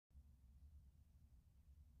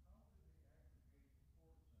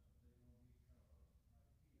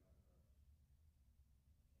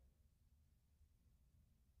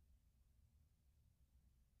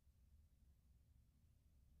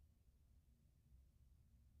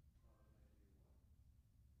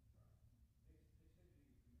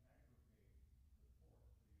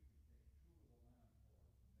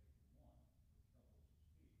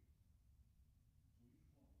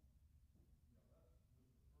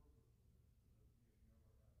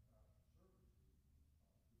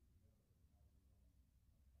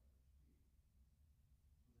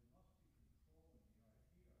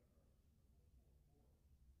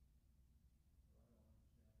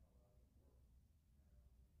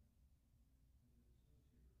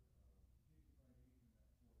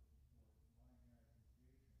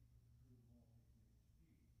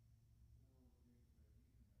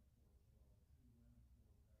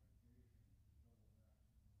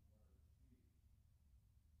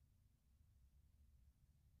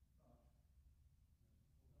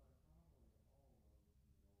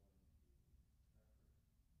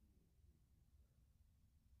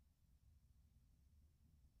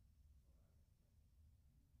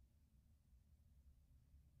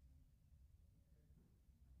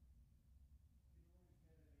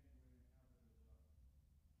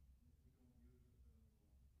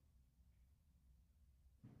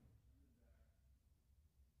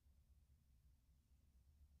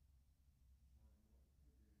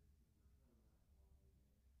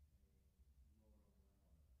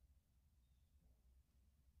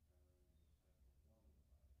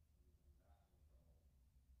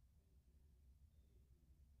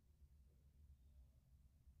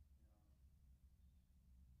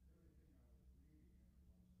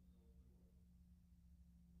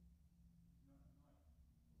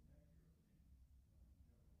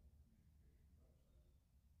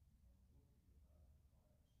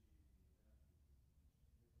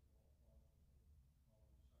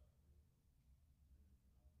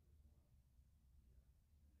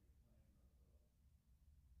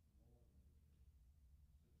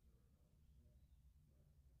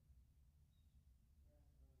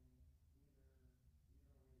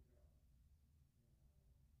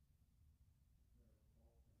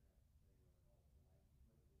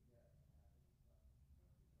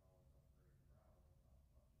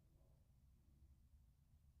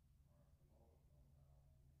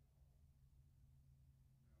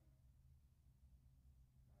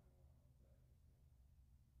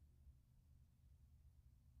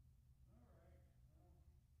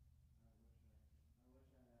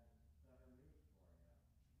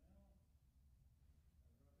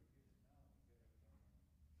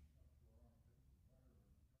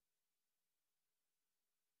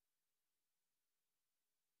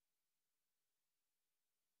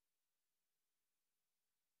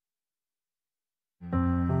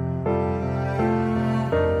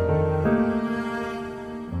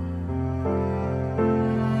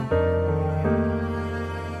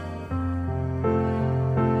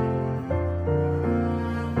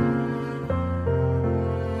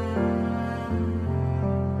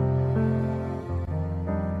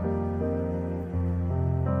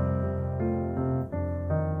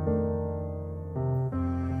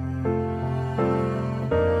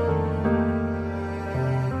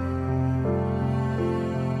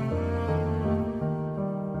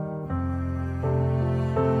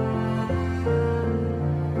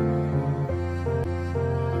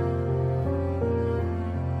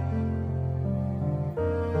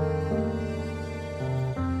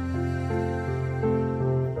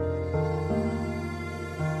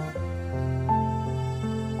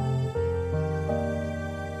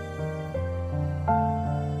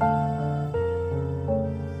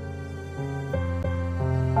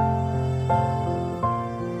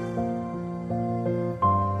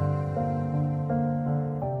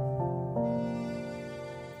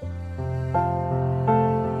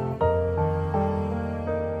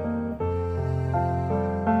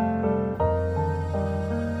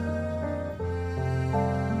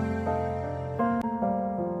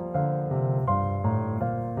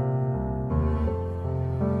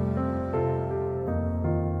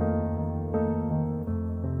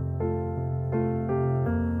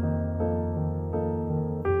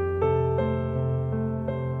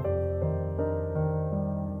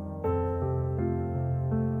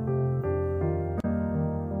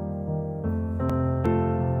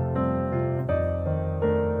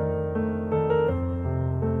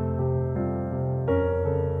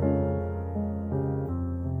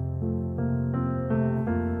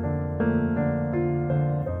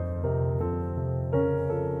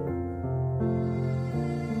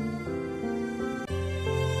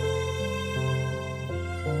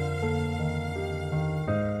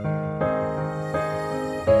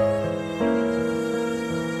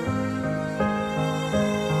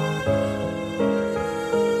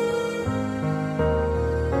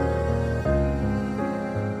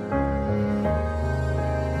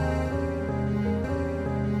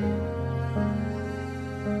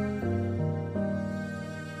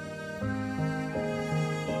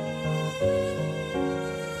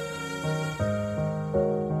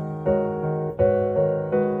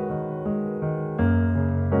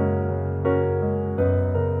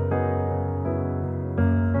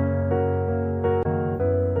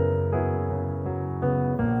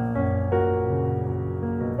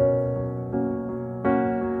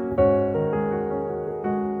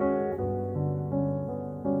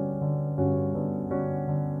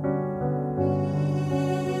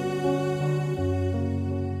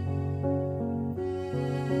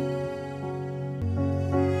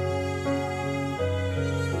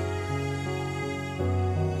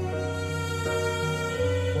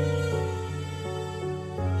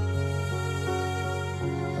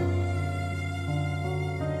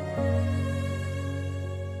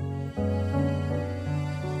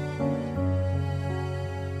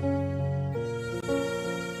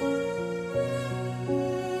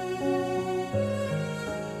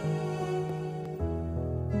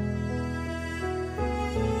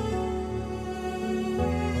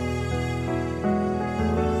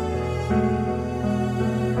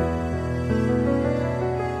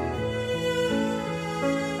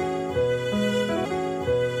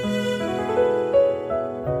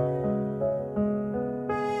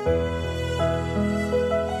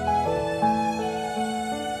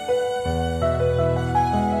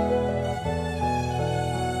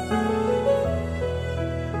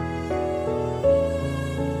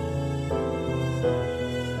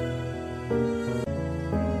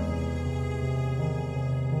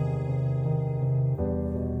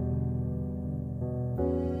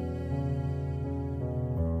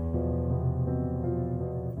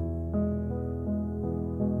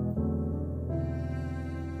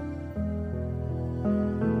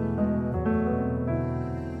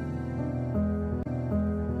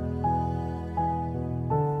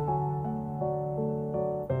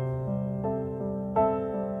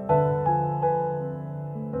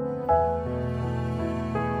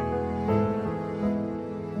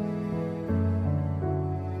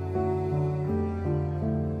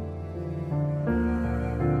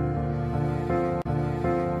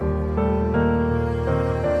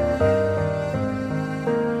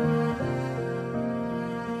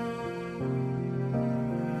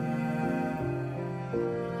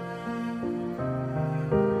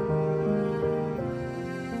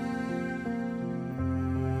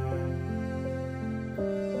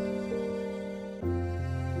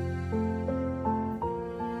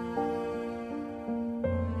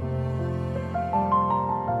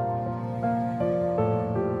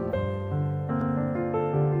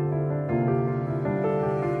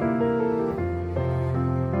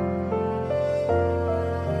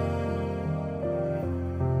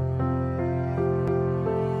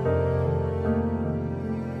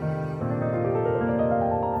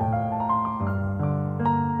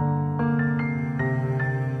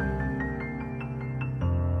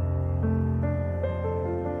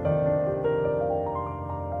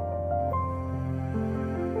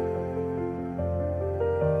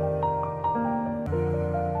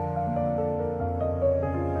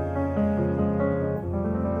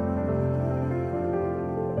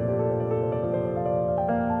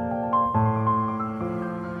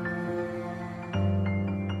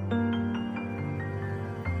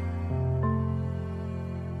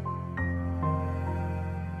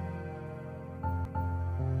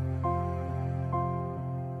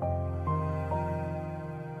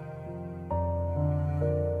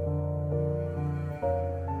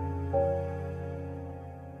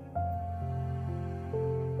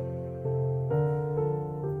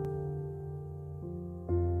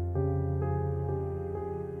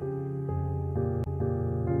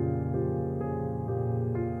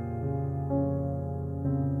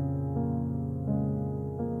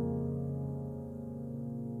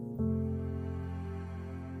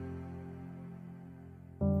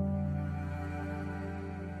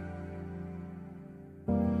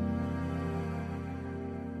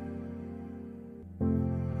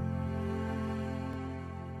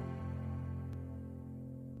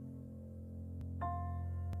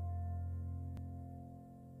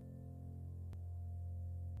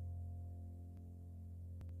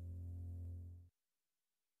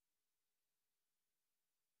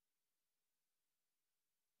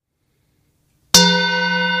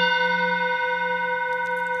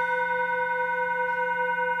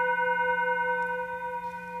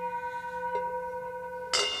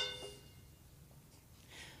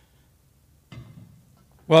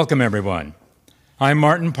Welcome, everyone. I'm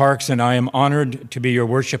Martin Parks, and I am honored to be your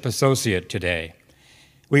worship associate today.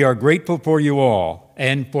 We are grateful for you all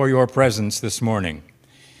and for your presence this morning.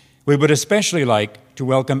 We would especially like to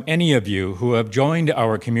welcome any of you who have joined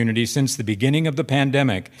our community since the beginning of the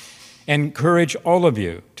pandemic and encourage all of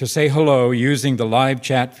you to say hello using the live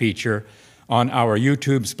chat feature on our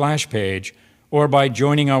YouTube splash page or by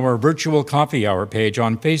joining our virtual coffee hour page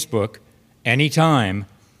on Facebook anytime,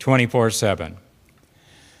 24/7.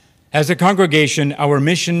 As a congregation, our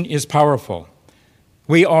mission is powerful.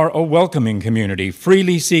 We are a welcoming community,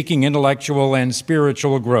 freely seeking intellectual and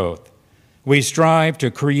spiritual growth. We strive to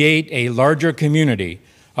create a larger community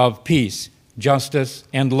of peace, justice,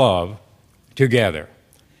 and love together.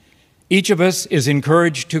 Each of us is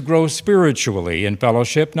encouraged to grow spiritually in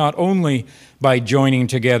fellowship, not only by joining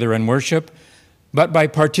together in worship, but by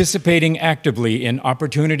participating actively in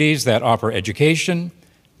opportunities that offer education,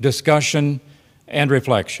 discussion, and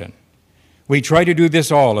reflection. We try to do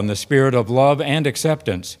this all in the spirit of love and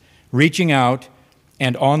acceptance, reaching out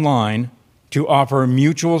and online to offer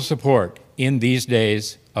mutual support in these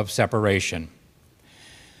days of separation.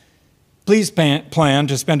 Please plan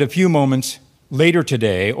to spend a few moments later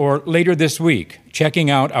today or later this week checking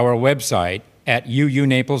out our website at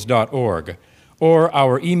uunaples.org or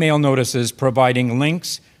our email notices providing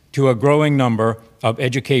links to a growing number of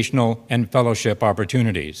educational and fellowship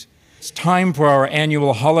opportunities. It's time for our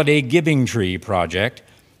annual Holiday Giving Tree project,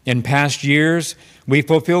 In past years, we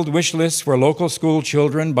fulfilled wish lists for local school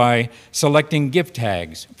children by selecting gift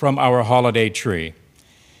tags from our holiday tree.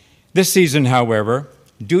 This season, however,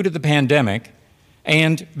 due to the pandemic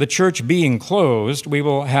and the church being closed, we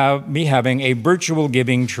will be having a virtual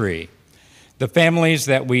giving tree. The families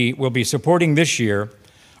that we will be supporting this year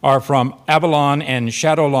are from Avalon and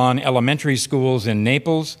Shadowlawn Elementary Schools in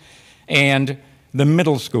Naples and the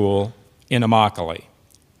middle school in Immokalee.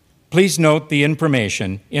 Please note the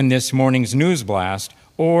information in this morning's news blast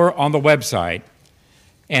or on the website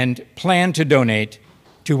and plan to donate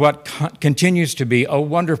to what continues to be a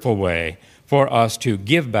wonderful way for us to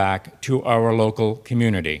give back to our local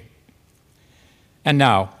community. And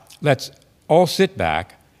now, let's all sit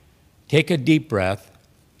back, take a deep breath,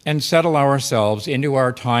 and settle ourselves into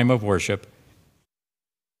our time of worship.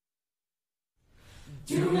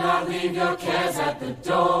 Do not leave your cares at the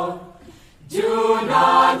door. Do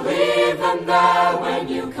not leave them there when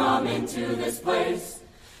you come into this place.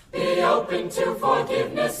 Be open to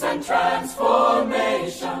forgiveness and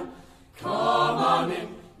transformation. Come on in,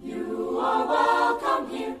 you are welcome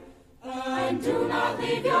here. And do not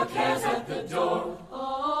leave your cares at the door.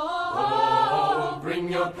 Oh,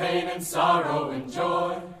 bring your pain and sorrow and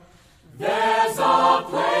joy. There's a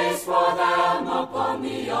place for them upon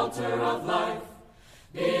the altar of life.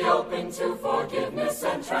 Be open to forgiveness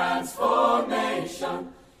and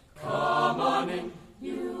transformation. Come on in,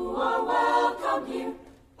 you are welcome here.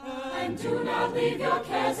 And do not leave your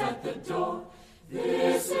cares at the door.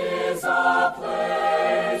 This is a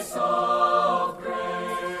place of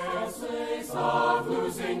grace, place of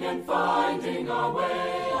losing and finding our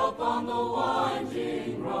way upon the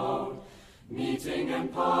winding road, meeting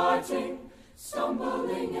and parting,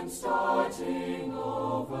 stumbling and starting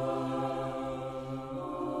over.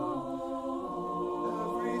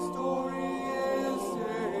 Every story is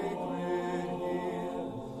sacred here,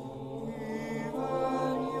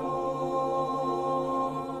 even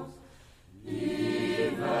yours,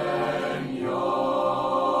 even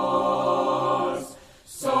yours.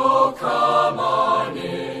 So come on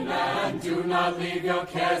in and do not leave your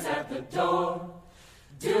cares at the door.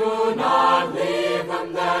 Do not leave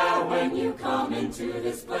them there when you come into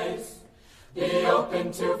this place. Be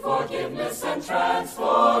open to forgiveness and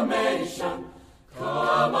transformation.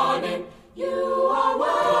 Come on in, you are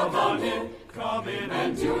welcome in. Come in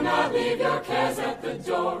and do not leave your cares at the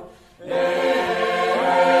door.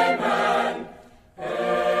 Amen. Amen.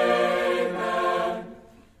 Amen.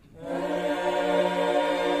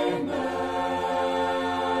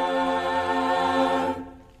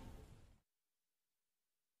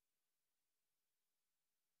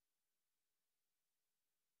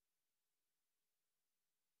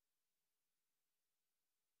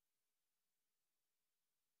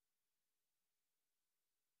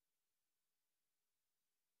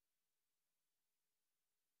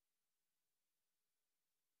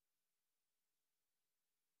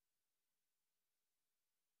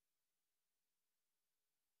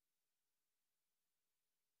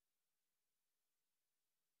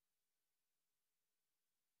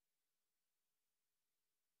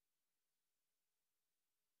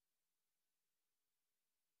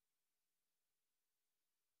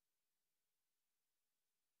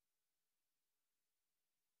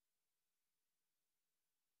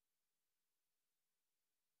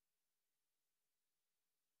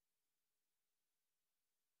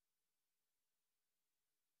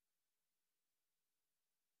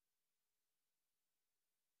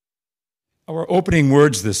 Our opening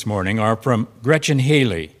words this morning are from Gretchen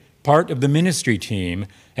Haley, part of the ministry team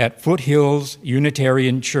at Foothills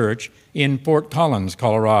Unitarian Church in Fort Collins,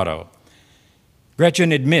 Colorado.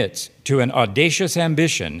 Gretchen admits to an audacious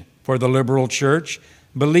ambition for the liberal church,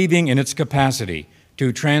 believing in its capacity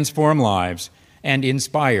to transform lives and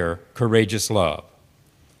inspire courageous love.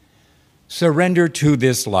 Surrender to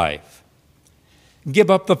this life.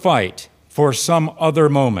 Give up the fight for some other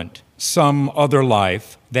moment, some other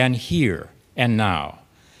life than here and now.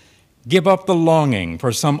 Give up the longing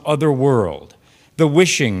for some other world, the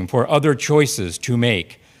wishing for other choices to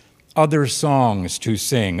make, other songs to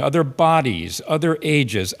sing, other bodies, other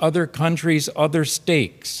ages, other countries, other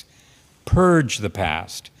stakes. Purge the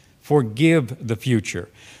past, forgive the future,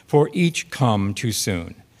 for each come too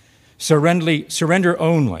soon. Surrender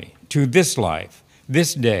only to this life,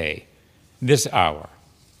 this day, this hour.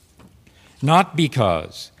 Not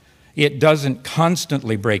because it doesn't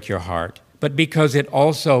constantly break your heart, but because it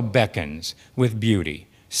also beckons with beauty,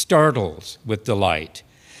 startles with delight.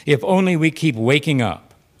 If only we keep waking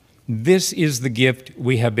up. This is the gift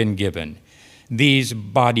we have been given. These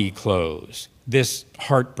body clothes, this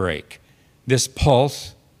heartbreak, this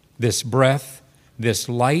pulse, this breath, this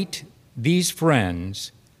light, these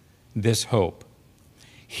friends, this hope.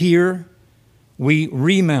 Here we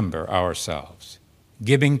remember ourselves,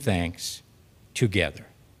 giving thanks together.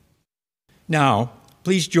 Now,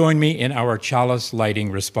 please join me in our chalice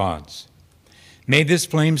lighting response. May this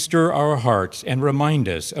flame stir our hearts and remind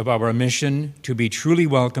us of our mission to be truly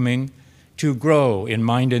welcoming, to grow in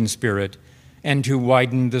mind and spirit, and to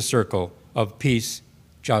widen the circle of peace,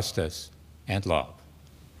 justice, and love.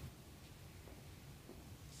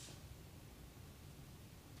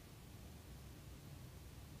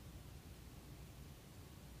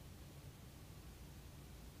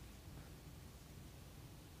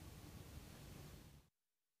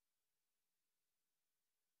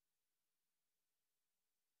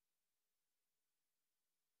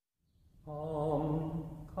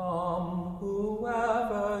 Come,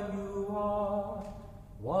 whoever you are,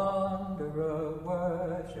 wanderer,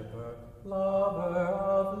 worshiper, lover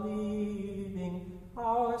of living,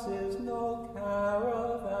 ours is no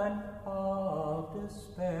caravan of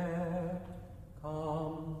despair.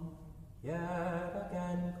 Come, yet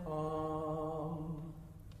again come.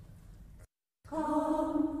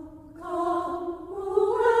 Come,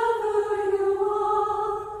 whoever you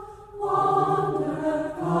are,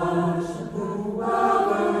 wanderer, worshiper,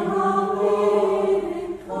 whoever you're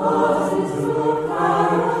leading, causes to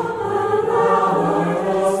caravan hour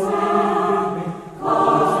is standing,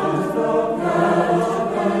 causes no caravan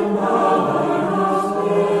hour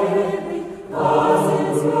is living, causes no caravan hour is standing,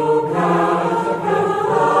 causes no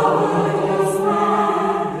caravan hour is living,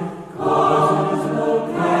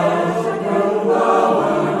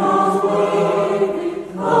 causes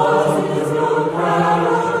no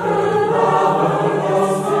caravan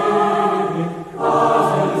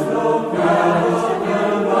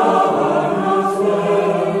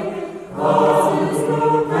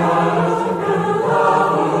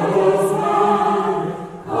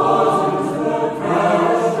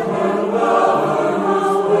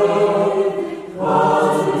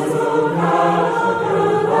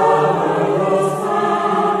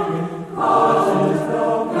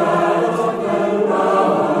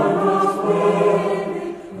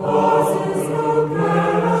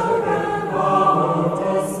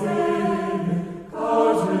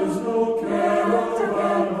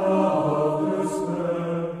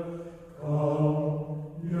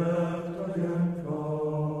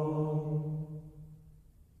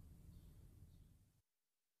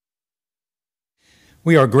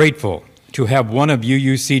We are grateful to have one of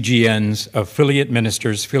UUCGN's affiliate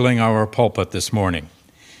ministers filling our pulpit this morning,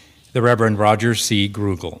 the Reverend Roger C.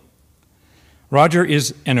 Grugel. Roger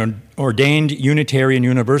is an ordained Unitarian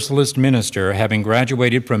Universalist minister, having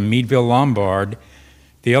graduated from Meadville Lombard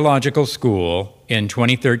Theological School in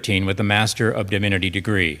 2013 with a Master of Divinity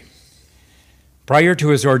degree. Prior to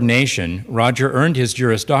his ordination, Roger earned his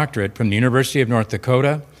Juris Doctorate from the University of North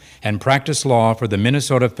Dakota and practiced law for the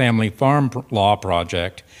Minnesota Family Farm Law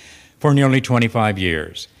Project for nearly 25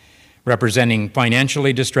 years, representing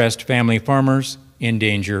financially distressed family farmers in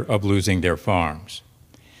danger of losing their farms.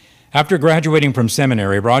 After graduating from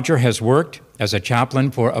seminary, Roger has worked as a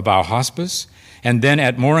chaplain for Avow Hospice and then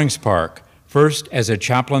at Moorings Park, first as a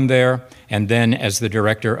chaplain there and then as the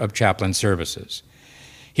director of chaplain services.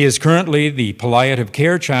 He is currently the palliative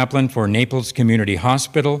care chaplain for Naples Community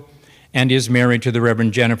Hospital and is married to the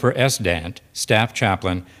Reverend Jennifer S. Dant, staff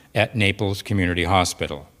chaplain at Naples Community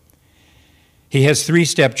Hospital. He has 3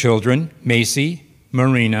 stepchildren, Macy,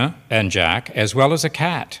 Marina, and Jack, as well as a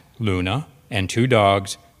cat, Luna, and 2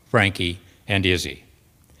 dogs, Frankie and Izzy.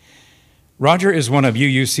 Roger is one of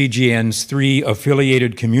UUCGN's 3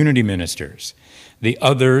 affiliated community ministers, the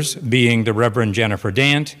others being the Reverend Jennifer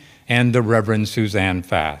Dant and the Reverend Suzanne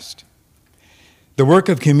Fast. The work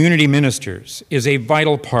of community ministers is a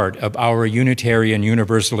vital part of our Unitarian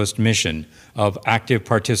Universalist mission of active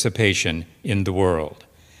participation in the world.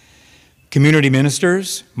 Community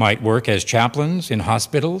ministers might work as chaplains in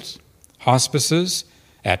hospitals, hospices,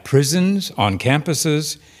 at prisons, on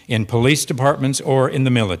campuses, in police departments, or in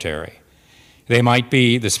the military. They might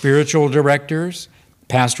be the spiritual directors,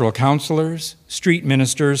 pastoral counselors, street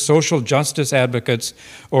ministers, social justice advocates,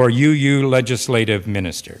 or UU legislative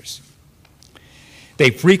ministers. They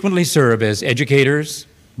frequently serve as educators,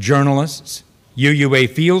 journalists, UUA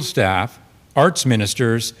field staff, arts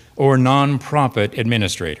ministers, or nonprofit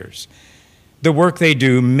administrators. The work they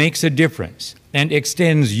do makes a difference and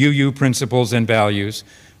extends UU principles and values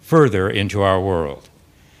further into our world.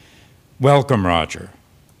 Welcome, Roger.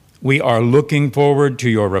 We are looking forward to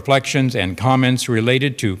your reflections and comments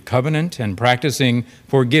related to covenant and practicing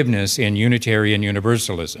forgiveness in Unitarian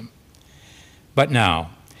Universalism. But now,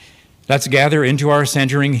 let's gather into our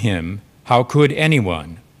centering hymn, How Could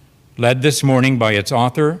Anyone?, led this morning by its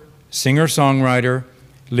author, singer-songwriter,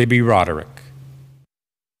 Libby Roderick.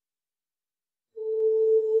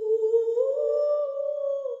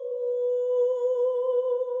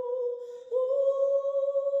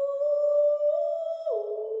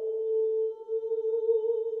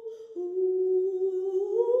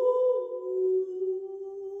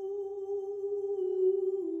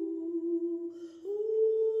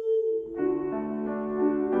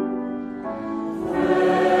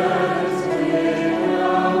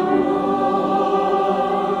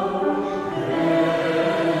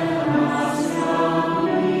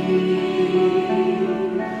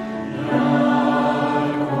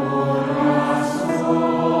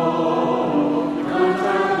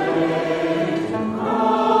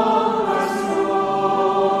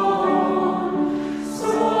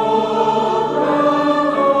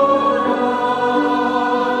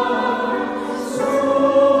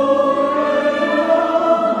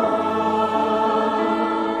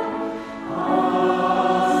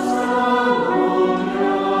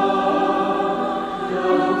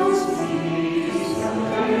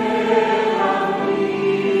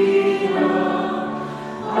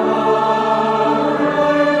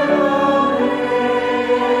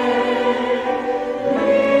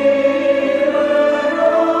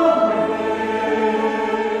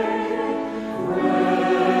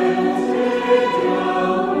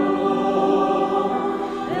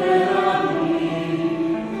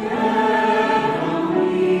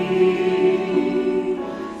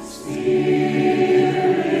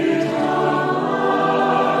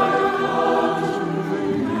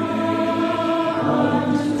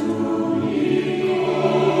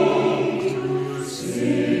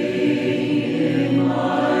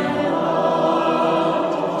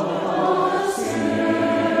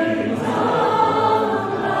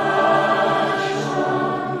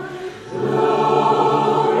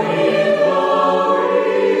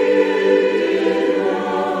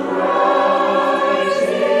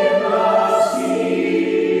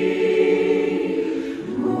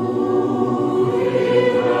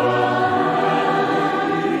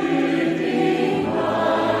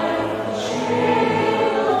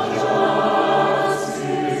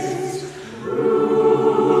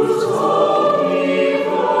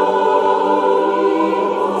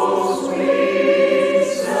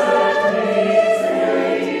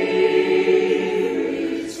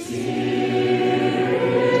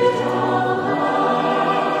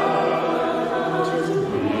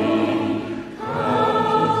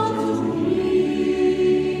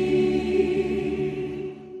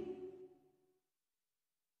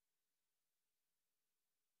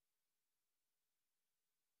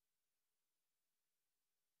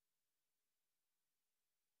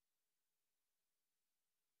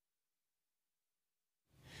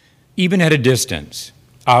 Even at a distance,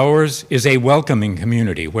 ours is a welcoming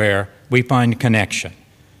community where we find connection,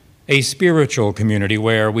 a spiritual community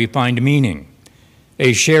where we find meaning,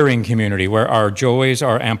 a sharing community where our joys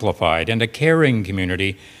are amplified, and a caring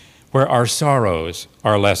community where our sorrows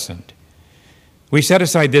are lessened. We set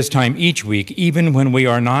aside this time each week, even when we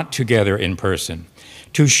are not together in person,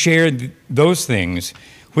 to share those things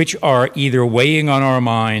which are either weighing on our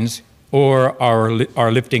minds or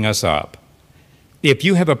are lifting us up. If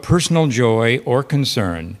you have a personal joy or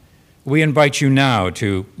concern, we invite you now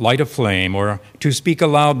to light a flame or to speak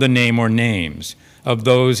aloud the name or names of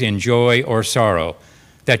those in joy or sorrow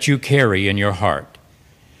that you carry in your heart.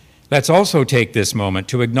 Let's also take this moment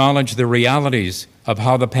to acknowledge the realities of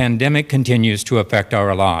how the pandemic continues to affect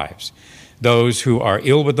our lives. Those who are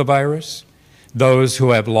ill with the virus, those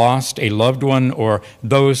who have lost a loved one, or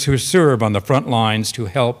those who serve on the front lines to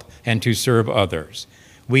help and to serve others.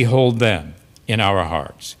 We hold them in our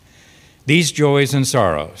hearts. These joys and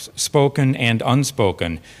sorrows, spoken and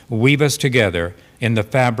unspoken, weave us together in the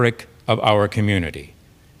fabric of our community.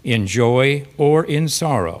 In joy or in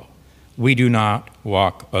sorrow, we do not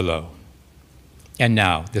walk alone. And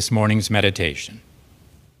now, this morning's meditation.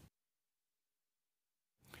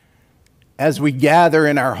 As we gather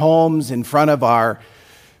in our homes, in front of our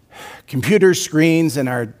computer screens and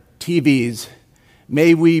our TVs,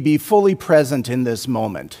 may we be fully present in this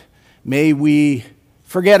moment. May we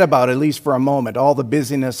forget about, at least for a moment, all the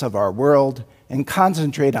busyness of our world and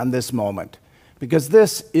concentrate on this moment, because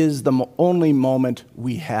this is the only moment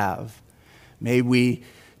we have. May we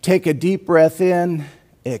take a deep breath in,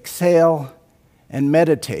 exhale, and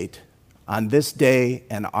meditate on this day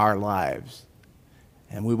and our lives.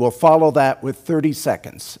 And we will follow that with 30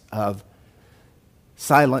 seconds of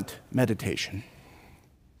silent meditation.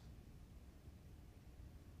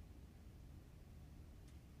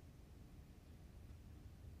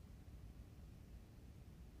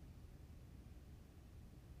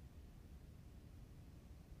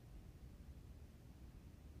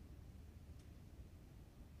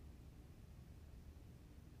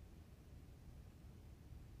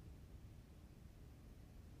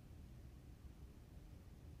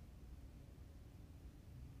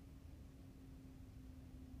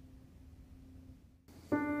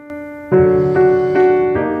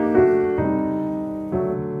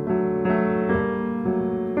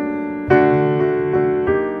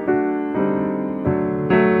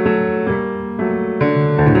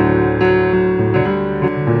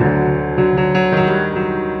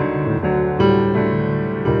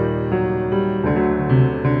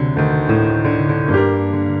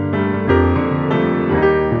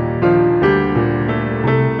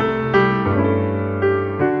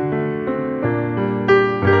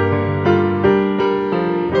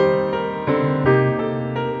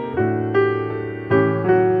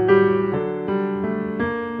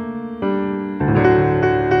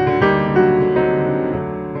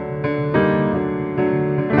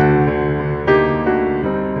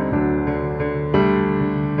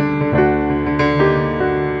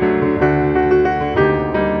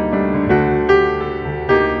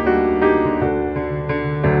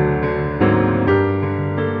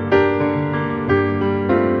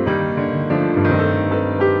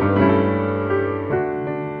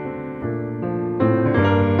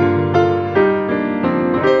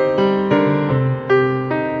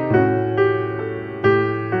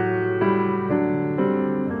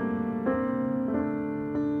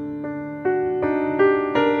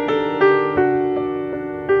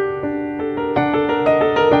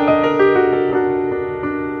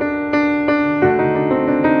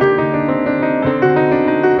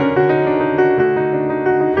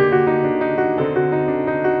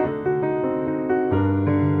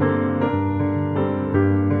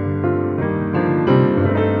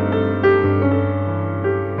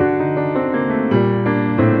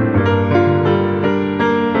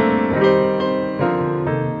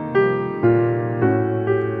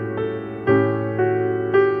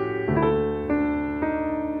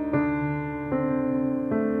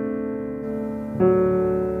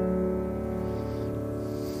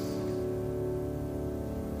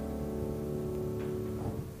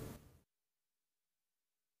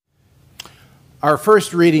 Our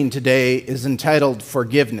first reading today is entitled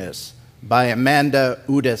Forgiveness by Amanda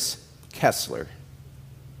Udis Kessler.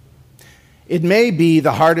 It may be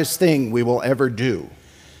the hardest thing we will ever do.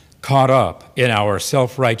 Caught up in our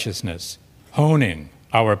self-righteousness, honing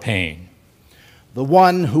our pain. The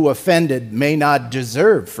one who offended may not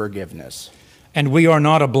deserve forgiveness. And we are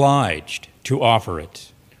not obliged to offer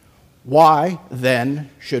it. Why, then,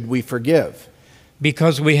 should we forgive?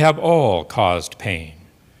 Because we have all caused pain.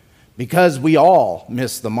 Because we all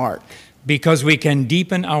miss the mark. Because we can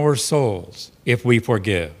deepen our souls if we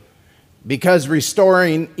forgive. Because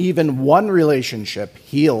restoring even one relationship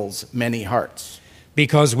heals many hearts.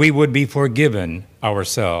 Because we would be forgiven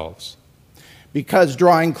ourselves. Because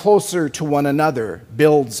drawing closer to one another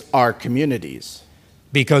builds our communities.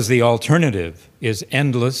 Because the alternative is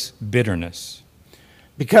endless bitterness.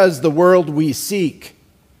 Because the world we seek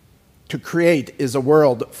to create is a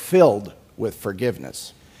world filled with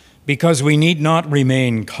forgiveness. Because we need not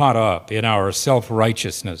remain caught up in our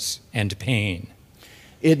self-righteousness and pain.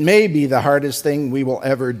 It may be the hardest thing we will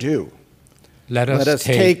ever do. Let us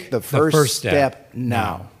take the first step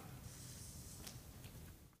now.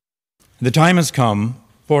 The time has come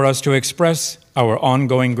for us to express our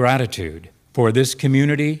ongoing gratitude for this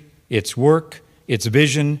community, its work, its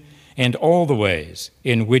vision, and all the ways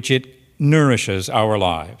in which it nourishes our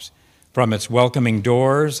lives, from its welcoming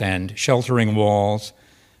doors and sheltering walls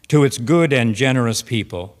to its good and generous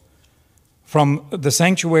people, from the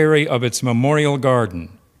sanctuary of its memorial garden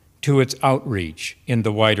to its outreach in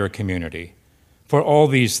the wider community. For all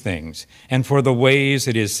these things, and for the ways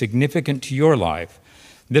it is significant to your life,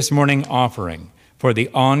 this morning offering for the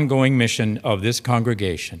ongoing mission of this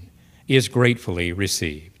congregation is gratefully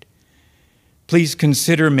received. Please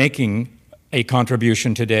consider making a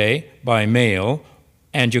contribution today by mail,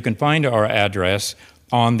 and you can find our address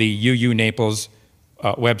on the UU Naples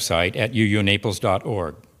website at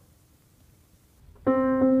uunaples.org.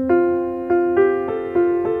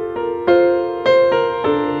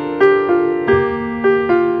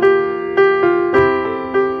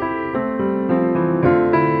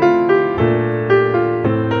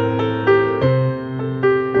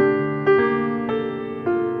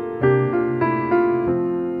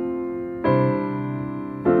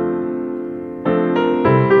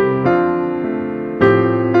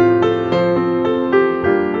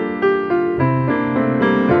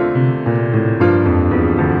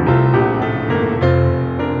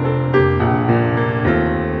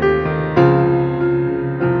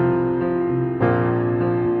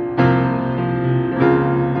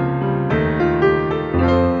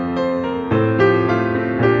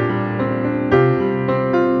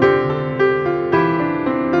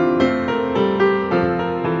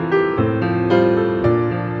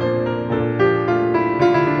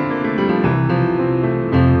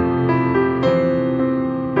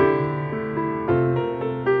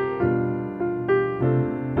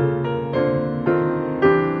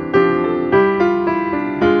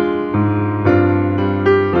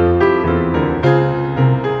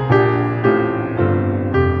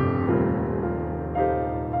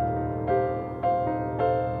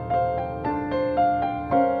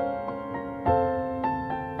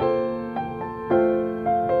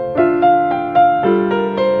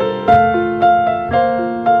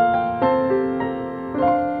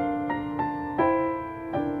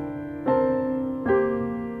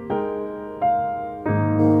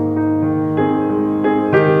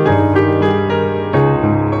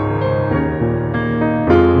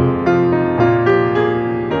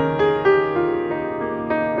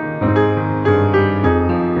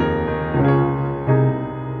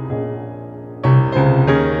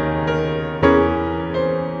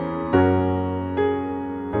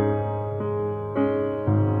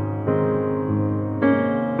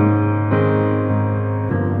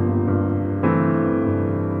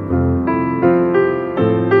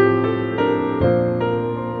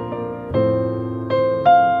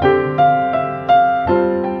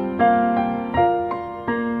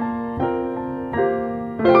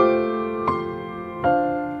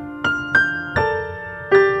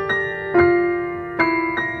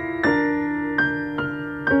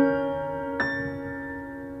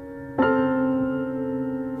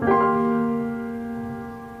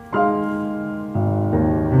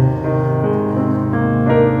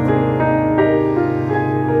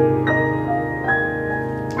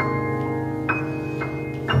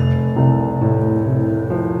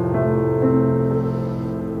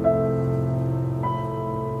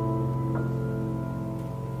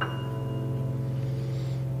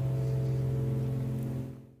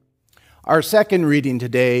 Our second reading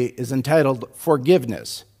today is entitled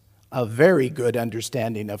Forgiveness, a very good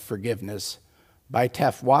understanding of forgiveness, by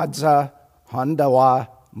Tefwadza Hondawa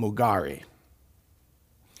Mugari.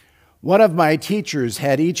 One of my teachers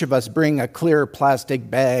had each of us bring a clear plastic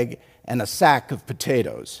bag and a sack of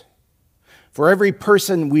potatoes. For every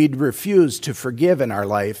person we'd refused to forgive in our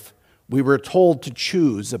life, we were told to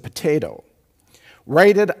choose a potato.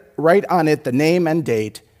 Write on it the name and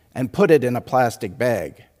date and put it in a plastic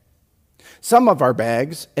bag. Some of our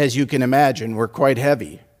bags, as you can imagine, were quite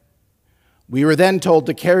heavy. We were then told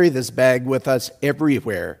to carry this bag with us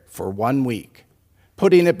everywhere for 1 week,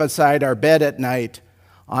 putting it beside our bed at night,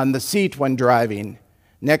 on the seat when driving,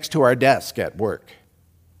 next to our desk at work.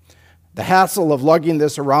 The hassle of lugging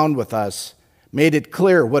this around with us made it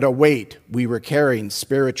clear what a weight we were carrying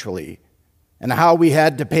spiritually and how we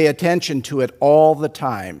had to pay attention to it all the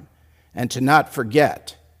time and to not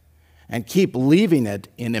forget and keep leaving it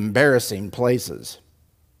in embarrassing places.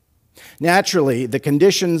 Naturally, the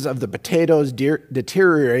conditions of the potatoes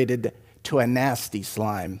deteriorated to a nasty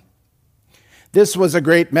slime. This was a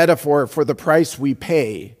great metaphor for the price we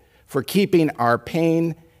pay for keeping our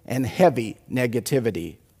pain and heavy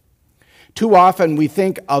negativity. Too often we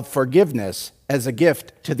think of forgiveness as a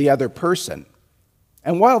gift to the other person.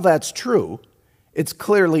 And while that's true, it's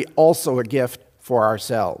clearly also a gift for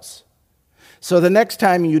ourselves. So the next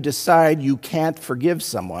time you decide you can't forgive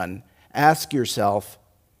someone, ask yourself,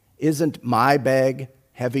 isn't my bag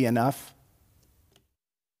heavy enough?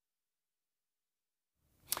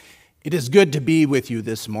 It is good to be with you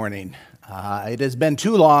this morning. It has been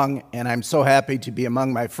too long, and I'm so happy to be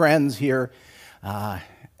among my friends here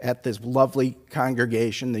at this lovely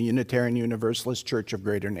congregation, the Unitarian Universalist Church of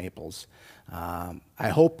Greater Naples. I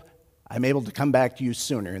hope I'm able to come back to you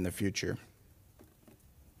sooner in the future.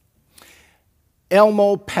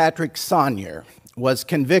 Elmo Patrick Saunier was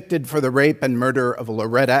convicted for the rape and murder of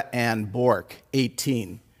Loretta Ann Bork,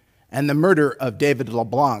 18, and the murder of David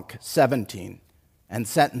LeBlanc, 17, and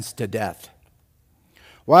sentenced to death.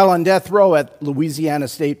 While on death row at Louisiana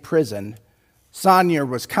State Prison, Saunier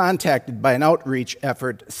was contacted by an outreach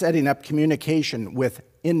effort setting up communication with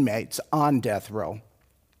inmates on death row.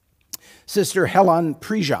 Sister Helen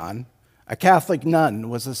Prejean, a Catholic nun,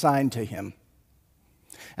 was assigned to him.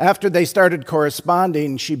 After they started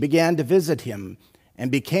corresponding, she began to visit him and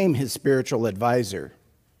became his spiritual advisor.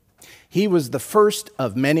 He was the first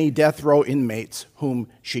of many death row inmates whom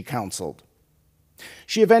she counseled.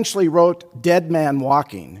 She eventually wrote Dead Man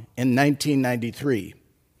Walking in 1993,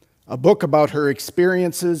 a book about her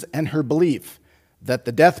experiences and her belief that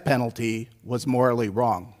the death penalty was morally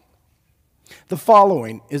wrong. The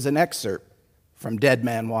following is an excerpt from Dead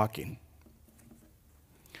Man Walking.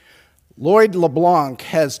 Lloyd LeBlanc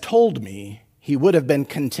has told me he would have been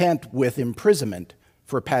content with imprisonment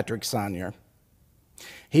for Patrick Saunier.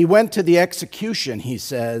 He went to the execution, he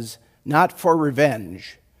says, not for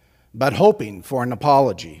revenge, but hoping for an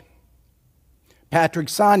apology. Patrick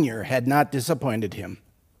Saunier had not disappointed him.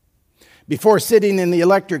 Before sitting in the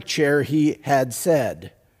electric chair, he had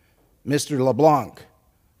said, "Mr. LeBlanc,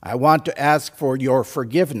 I want to ask for your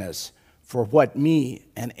forgiveness for what me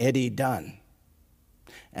and Eddie done."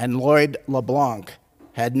 And Lloyd LeBlanc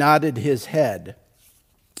had nodded his head,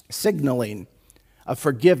 signaling a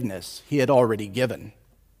forgiveness he had already given.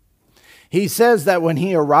 He says that when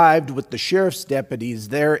he arrived with the sheriff's deputies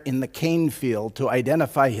there in the cane field to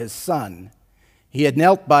identify his son, he had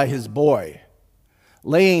knelt by his boy,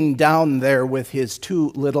 laying down there with his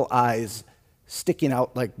two little eyes sticking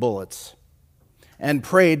out like bullets, and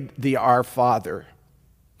prayed the Our Father.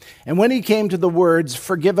 And when he came to the words,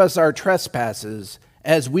 "Forgive us our trespasses,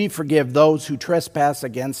 as we forgive those who trespass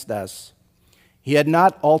against us," he had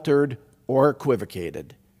not altered or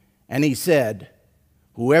equivocated. And he said,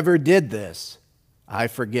 "Whoever did this, I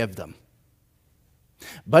forgive them."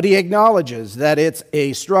 But he acknowledges that it's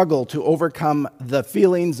a struggle to overcome the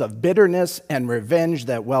feelings of bitterness and revenge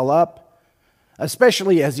that well up,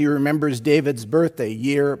 especially as he remembers David's birthday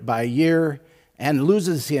year by year and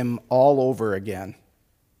loses him all over again.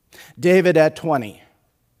 David at 20,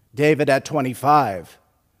 David at 25,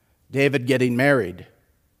 David getting married,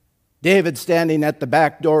 David standing at the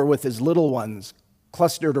back door with his little ones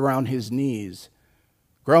clustered around his knees,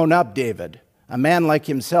 grown-up David, a man like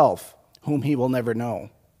himself, whom he will never know.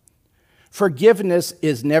 Forgiveness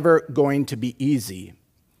is never going to be easy.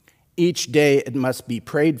 Each day it must be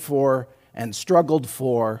prayed for and struggled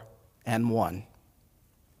for and won.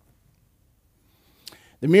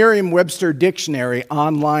 The Merriam-Webster Dictionary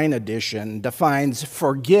online edition defines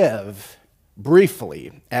forgive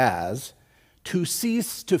briefly as to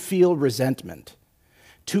cease to feel resentment,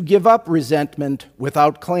 to give up resentment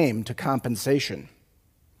without claim to compensation.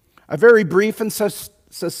 A very brief and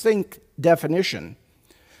succinct definition.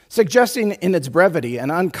 suggesting in its brevity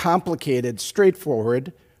an uncomplicated,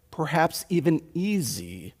 straightforward, perhaps even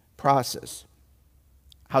easy process.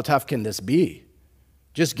 How tough can this be?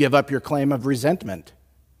 Just give up your claim of resentment.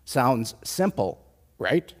 Sounds simple,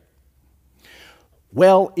 right?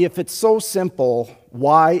 Well, if it's so simple,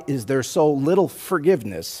 why is there so little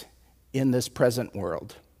forgiveness in this present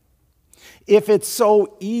world? If it's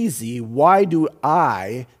so easy, why do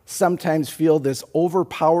I sometimes feel this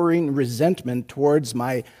overpowering resentment towards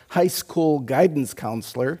my high school guidance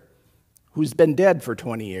counselor, who's been dead for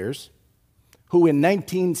 20 years, who in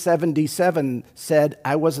 1977 said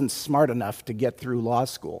I wasn't smart enough to get through law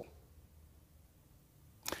school?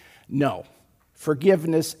 No,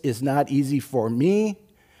 forgiveness is not easy for me,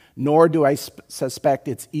 nor do I suspect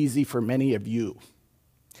it's easy for many of you.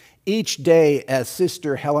 Each day, as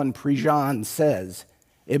Sister Helen Prejean says,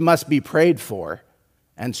 it must be prayed for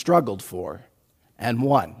and struggled for and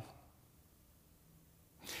won.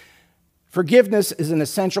 Forgiveness is an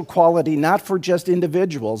essential quality not for just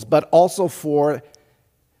individuals, but also for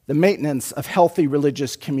the maintenance of healthy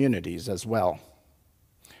religious communities as well.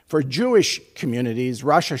 For Jewish communities,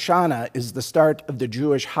 Rosh Hashanah is the start of the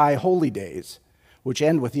Jewish High Holy Days, which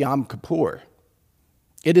end with Yom Kippur.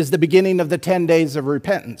 It is the beginning of the 10 days of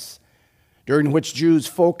repentance, during which Jews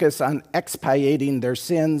focus on expiating their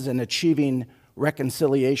sins and achieving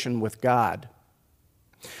reconciliation with God.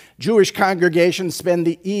 Jewish congregations spend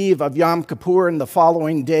the eve of Yom Kippur and the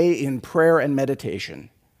following day in prayer and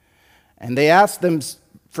meditation, and they ask them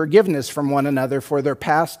forgiveness from one another for their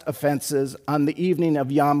past offenses on the evening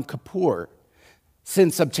of Yom Kippur,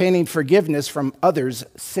 since obtaining forgiveness from others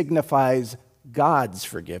signifies God's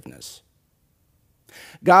forgiveness.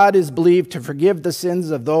 God is believed to forgive the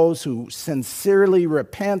sins of those who sincerely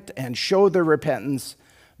repent and show their repentance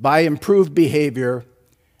by improved behavior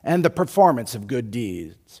and the performance of good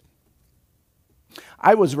deeds.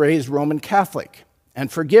 I was raised Roman Catholic, and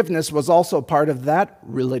forgiveness was also part of that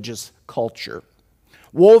religious culture,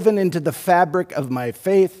 woven into the fabric of my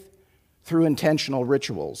faith through intentional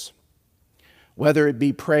rituals. Whether it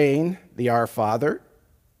be praying the Our Father,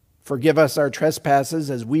 forgive us our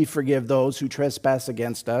trespasses as we forgive those who trespass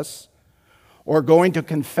against us, or going to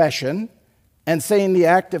confession and saying the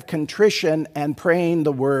act of contrition and praying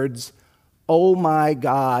the words, "Oh my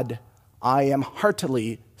God, I am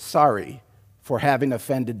heartily sorry for having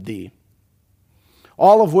offended thee."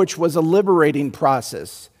 All of which was a liberating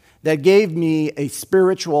process that gave me a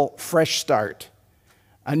spiritual fresh start,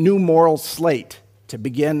 a new moral slate to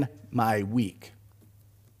begin my week.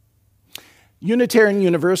 Unitarian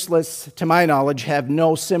Universalists, to my knowledge, have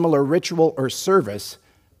no similar ritual or service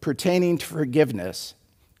pertaining to forgiveness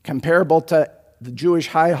comparable to the Jewish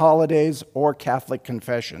high holidays or Catholic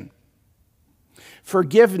confession.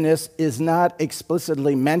 Forgiveness is not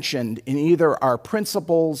explicitly mentioned in either our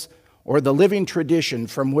principles or the living tradition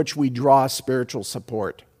from which we draw spiritual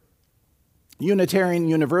support. Unitarian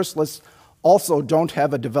Universalists also don't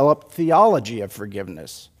have a developed theology of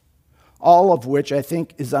forgiveness, all of which I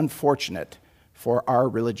think is unfortunate for our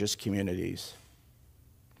religious communities.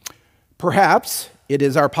 Perhaps it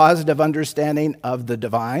is our positive understanding of the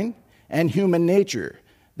divine and human nature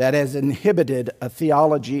that has inhibited a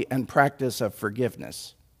theology and practice of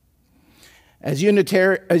forgiveness. As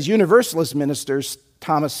Universalist minister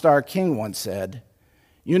Thomas Starr King once said,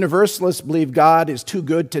 Universalists believe God is too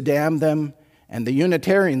good to damn them, and the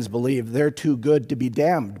Unitarians believe they're too good to be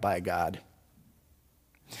damned by God.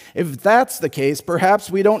 If that's the case, perhaps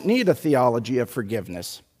we don't need a theology of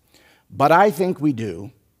forgiveness. But I think we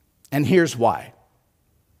do, and here's why.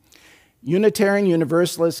 Unitarian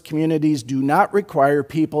Universalist communities do not require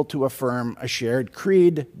people to affirm a shared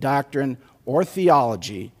creed, doctrine, or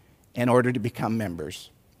theology in order to become members.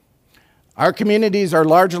 Our communities are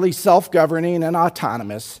largely self-governing and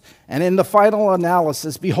autonomous, and in the final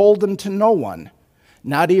analysis, beholden to no one,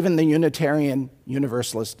 not even the Unitarian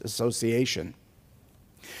Universalist Association.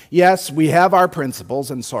 Yes, we have our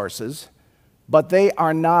principles and sources, but they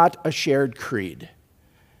are not a shared creed.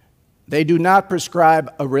 They do not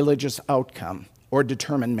prescribe a religious outcome or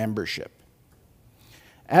determine membership.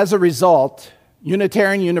 As a result,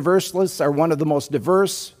 Unitarian Universalists are one of the most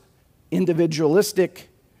diverse, individualistic,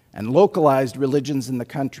 and localized religions in the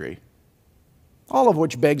country, all of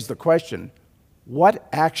which begs the question, what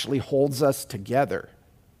actually holds us together?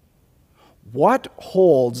 What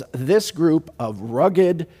holds this group of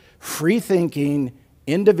rugged, free-thinking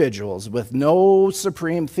individuals with no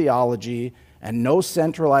supreme theology and no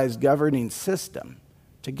centralized governing system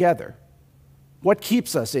together? What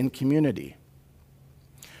keeps us in community?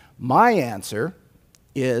 My answer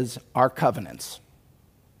is our covenants.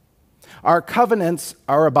 Our covenants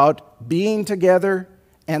are about being together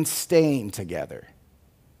and staying together.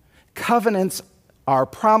 Covenants are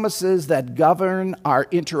promises that govern our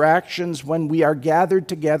interactions when we are gathered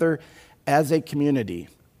together as a community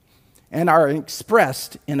and are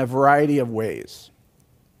expressed in a variety of ways.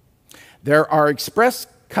 There are express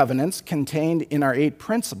covenants contained in our 8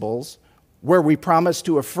 principles where we promise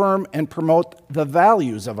to affirm and promote the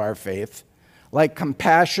values of our faith, like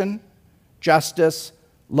compassion, justice,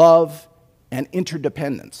 love, and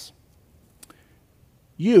interdependence.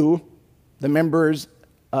 You, the members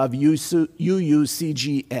of UUCGN,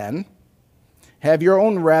 have your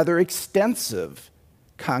own rather extensive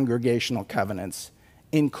congregational covenants,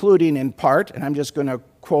 including in part, and I'm just going to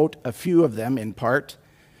quote a few of them in part,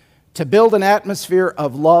 to build an atmosphere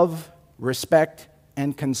of love, respect,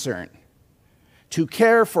 and concern, to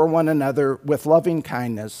care for one another with loving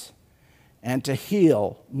kindness, and to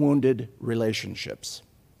heal wounded relationships.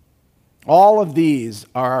 All of these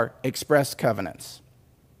are express covenants.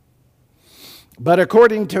 But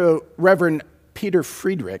according to Reverend Peter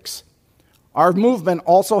Friedrichs, our movement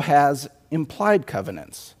also has implied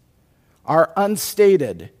covenants, our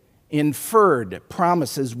unstated, inferred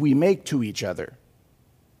promises we make to each other,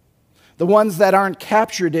 the ones that aren't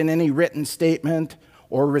captured in any written statement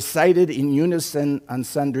or recited in unison on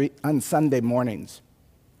Sunday mornings.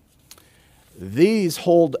 These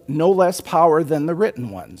hold no less power than the written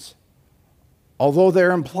ones. Although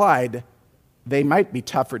they're implied, they might be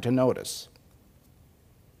tougher to notice.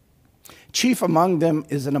 Chief among them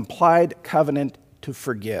is an implied covenant to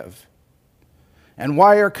forgive. And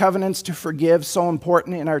why are covenants to forgive so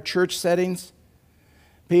important in our church settings?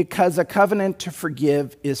 Because a covenant to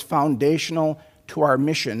forgive is foundational to our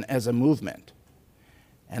mission as a movement.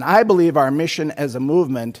 And I believe our mission as a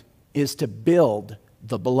movement is to build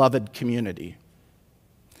the beloved community.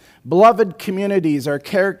 Beloved communities are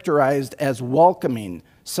characterized as welcoming,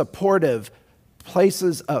 supportive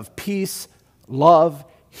places of peace, love,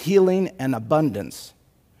 healing, and abundance,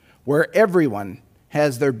 where everyone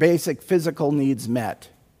has their basic physical needs met,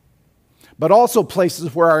 but also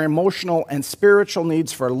places where our emotional and spiritual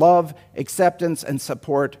needs for love, acceptance, and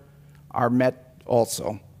support are met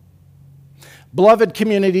also. Beloved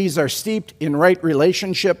communities are steeped in right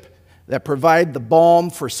relationship that provide the balm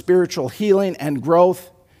for spiritual healing and growth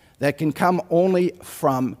that can come only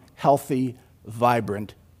from healthy,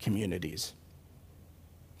 vibrant communities.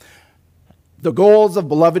 The goals of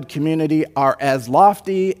beloved community are as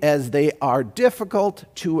lofty as they are difficult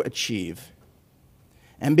to achieve.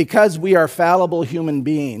 And because we are fallible human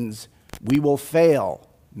beings, we will fail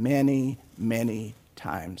many, many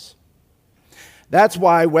times. That's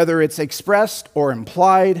why, whether it's expressed or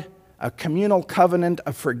implied, a communal covenant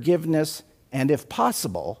of forgiveness and, if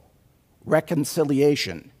possible,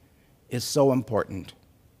 reconciliation is so important.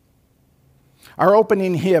 Our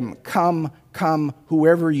opening hymn, Come, Come,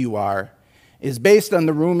 Whoever You Are, is based on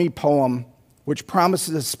the Rumi poem, which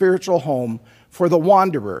promises a spiritual home for the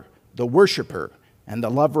wanderer, the worshiper, and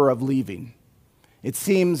the lover of leaving. It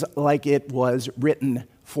seems like it was written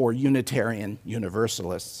for Unitarian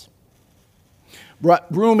Universalists.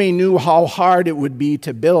 Rumi knew how hard it would be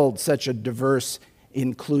to build such a diverse,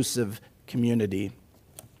 inclusive community.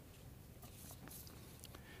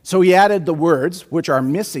 So he added the words, which are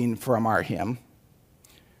missing from our hymn,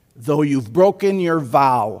 though you've broken your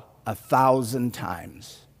vow 1,000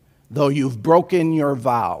 times. Though you've broken your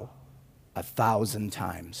vow 1,000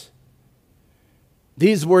 times.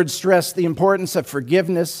 These words stress the importance of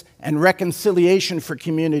forgiveness and reconciliation for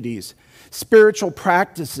communities, spiritual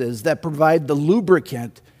practices that provide the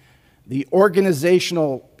lubricant, the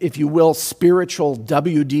organizational, if you will, spiritual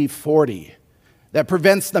WD-40 that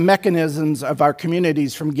prevents the mechanisms of our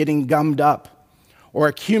communities from getting gummed up or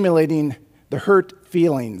accumulating the hurt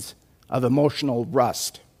feelings of emotional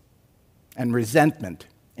rust and resentment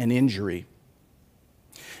and injury.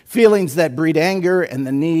 Feelings that breed anger and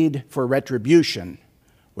the need for retribution,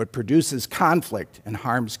 what produces conflict and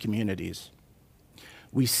harms communities.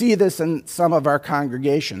 We see this in some of our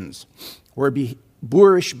congregations, where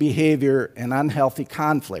boorish behavior and unhealthy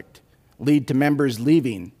conflict lead to members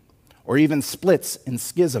leaving, or even splits and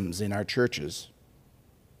schisms in our churches.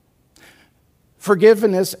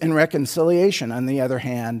 Forgiveness and reconciliation, on the other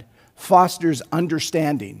hand, fosters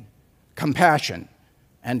understanding, compassion,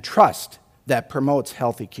 and trust that promotes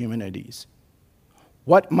healthy communities.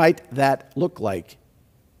 What might that look like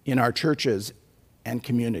in our churches and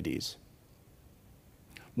communities?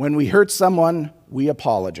 When we hurt someone, we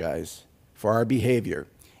apologize for our behavior,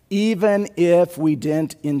 even if we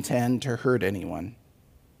didn't intend to hurt anyone.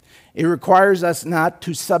 It requires us not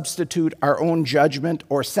to substitute our own judgment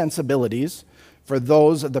or sensibilities for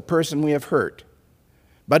those of the person we have hurt,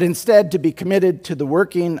 but instead to be committed to the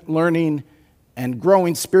working, learning, and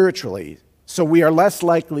growing spiritually, so we are less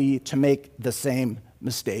likely to make the same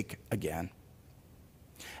mistake again.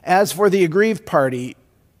 As for the aggrieved party,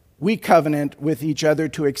 we covenant with each other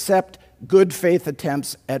to accept good faith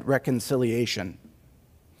attempts at reconciliation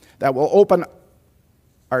that will open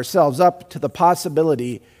ourselves up to the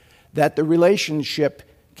possibility that the relationship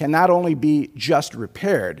can not only be just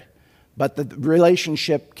repaired, but the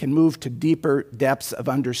relationship can move to deeper depths of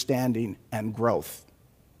understanding and growth.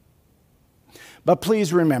 But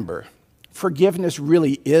please remember, forgiveness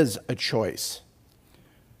really is a choice.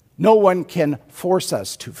 No one can force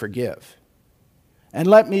us to forgive. And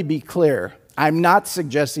let me be clear, I'm not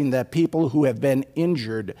suggesting that people who have been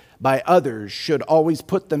injured by others should always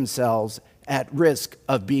put themselves at risk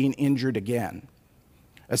of being injured again,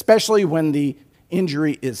 especially when the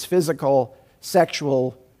injury is physical,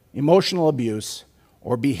 sexual, emotional abuse,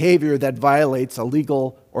 or behavior that violates a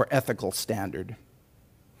legal or ethical standard.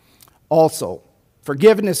 Also,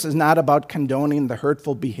 forgiveness is not about condoning the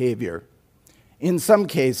hurtful behavior. In some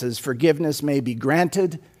cases, forgiveness may be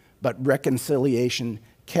granted, but reconciliation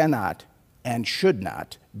cannot and should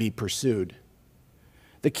not be pursued.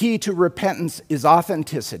 The key to repentance is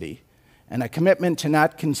authenticity and a commitment to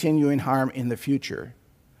not continuing harm in the future.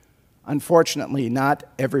 Unfortunately, not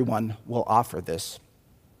everyone will offer this.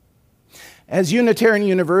 As Unitarian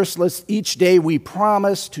Universalists, each day we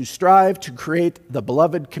promise to strive to create the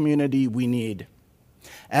beloved community we need.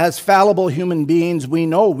 As fallible human beings, we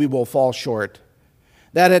know we will fall short,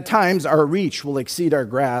 that at times our reach will exceed our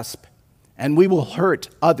grasp, and we will hurt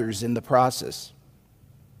others in the process.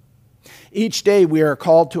 Each day we are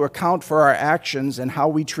called to account for our actions and how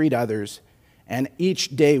we treat others, and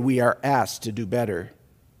each day we are asked to do better.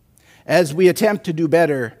 As we attempt to do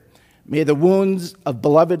better, may the wounds of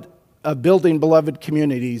building beloved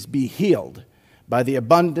communities be healed by the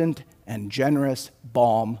abundant and generous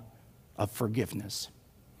balm of forgiveness.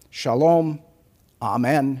 Shalom,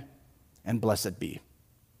 amen, and blessed be.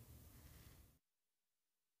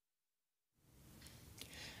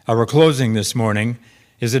 Our closing this morning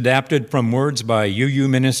is adapted from words by UU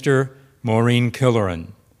minister Maureen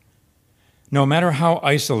Killeran. No matter how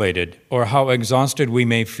isolated or how exhausted we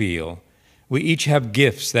may feel, we each have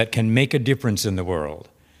gifts that can make a difference in the world.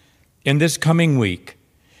 In this coming week,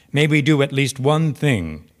 may we do at least one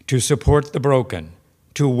thing to support the broken,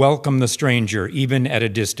 to welcome the stranger even at a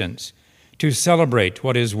distance, to celebrate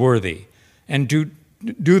what is worthy, and to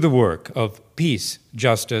do the work of peace,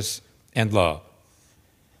 justice, and love.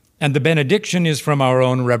 And the benediction is from our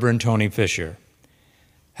own Reverend Tony Fisher.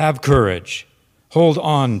 Have courage. Hold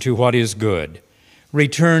on to what is good.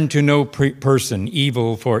 Return to no person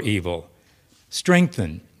evil for evil.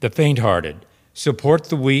 Strengthen the faint-hearted. Support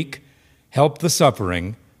the weak. Help the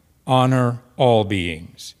suffering. Honor all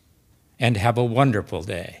beings. And have a wonderful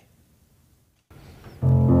day.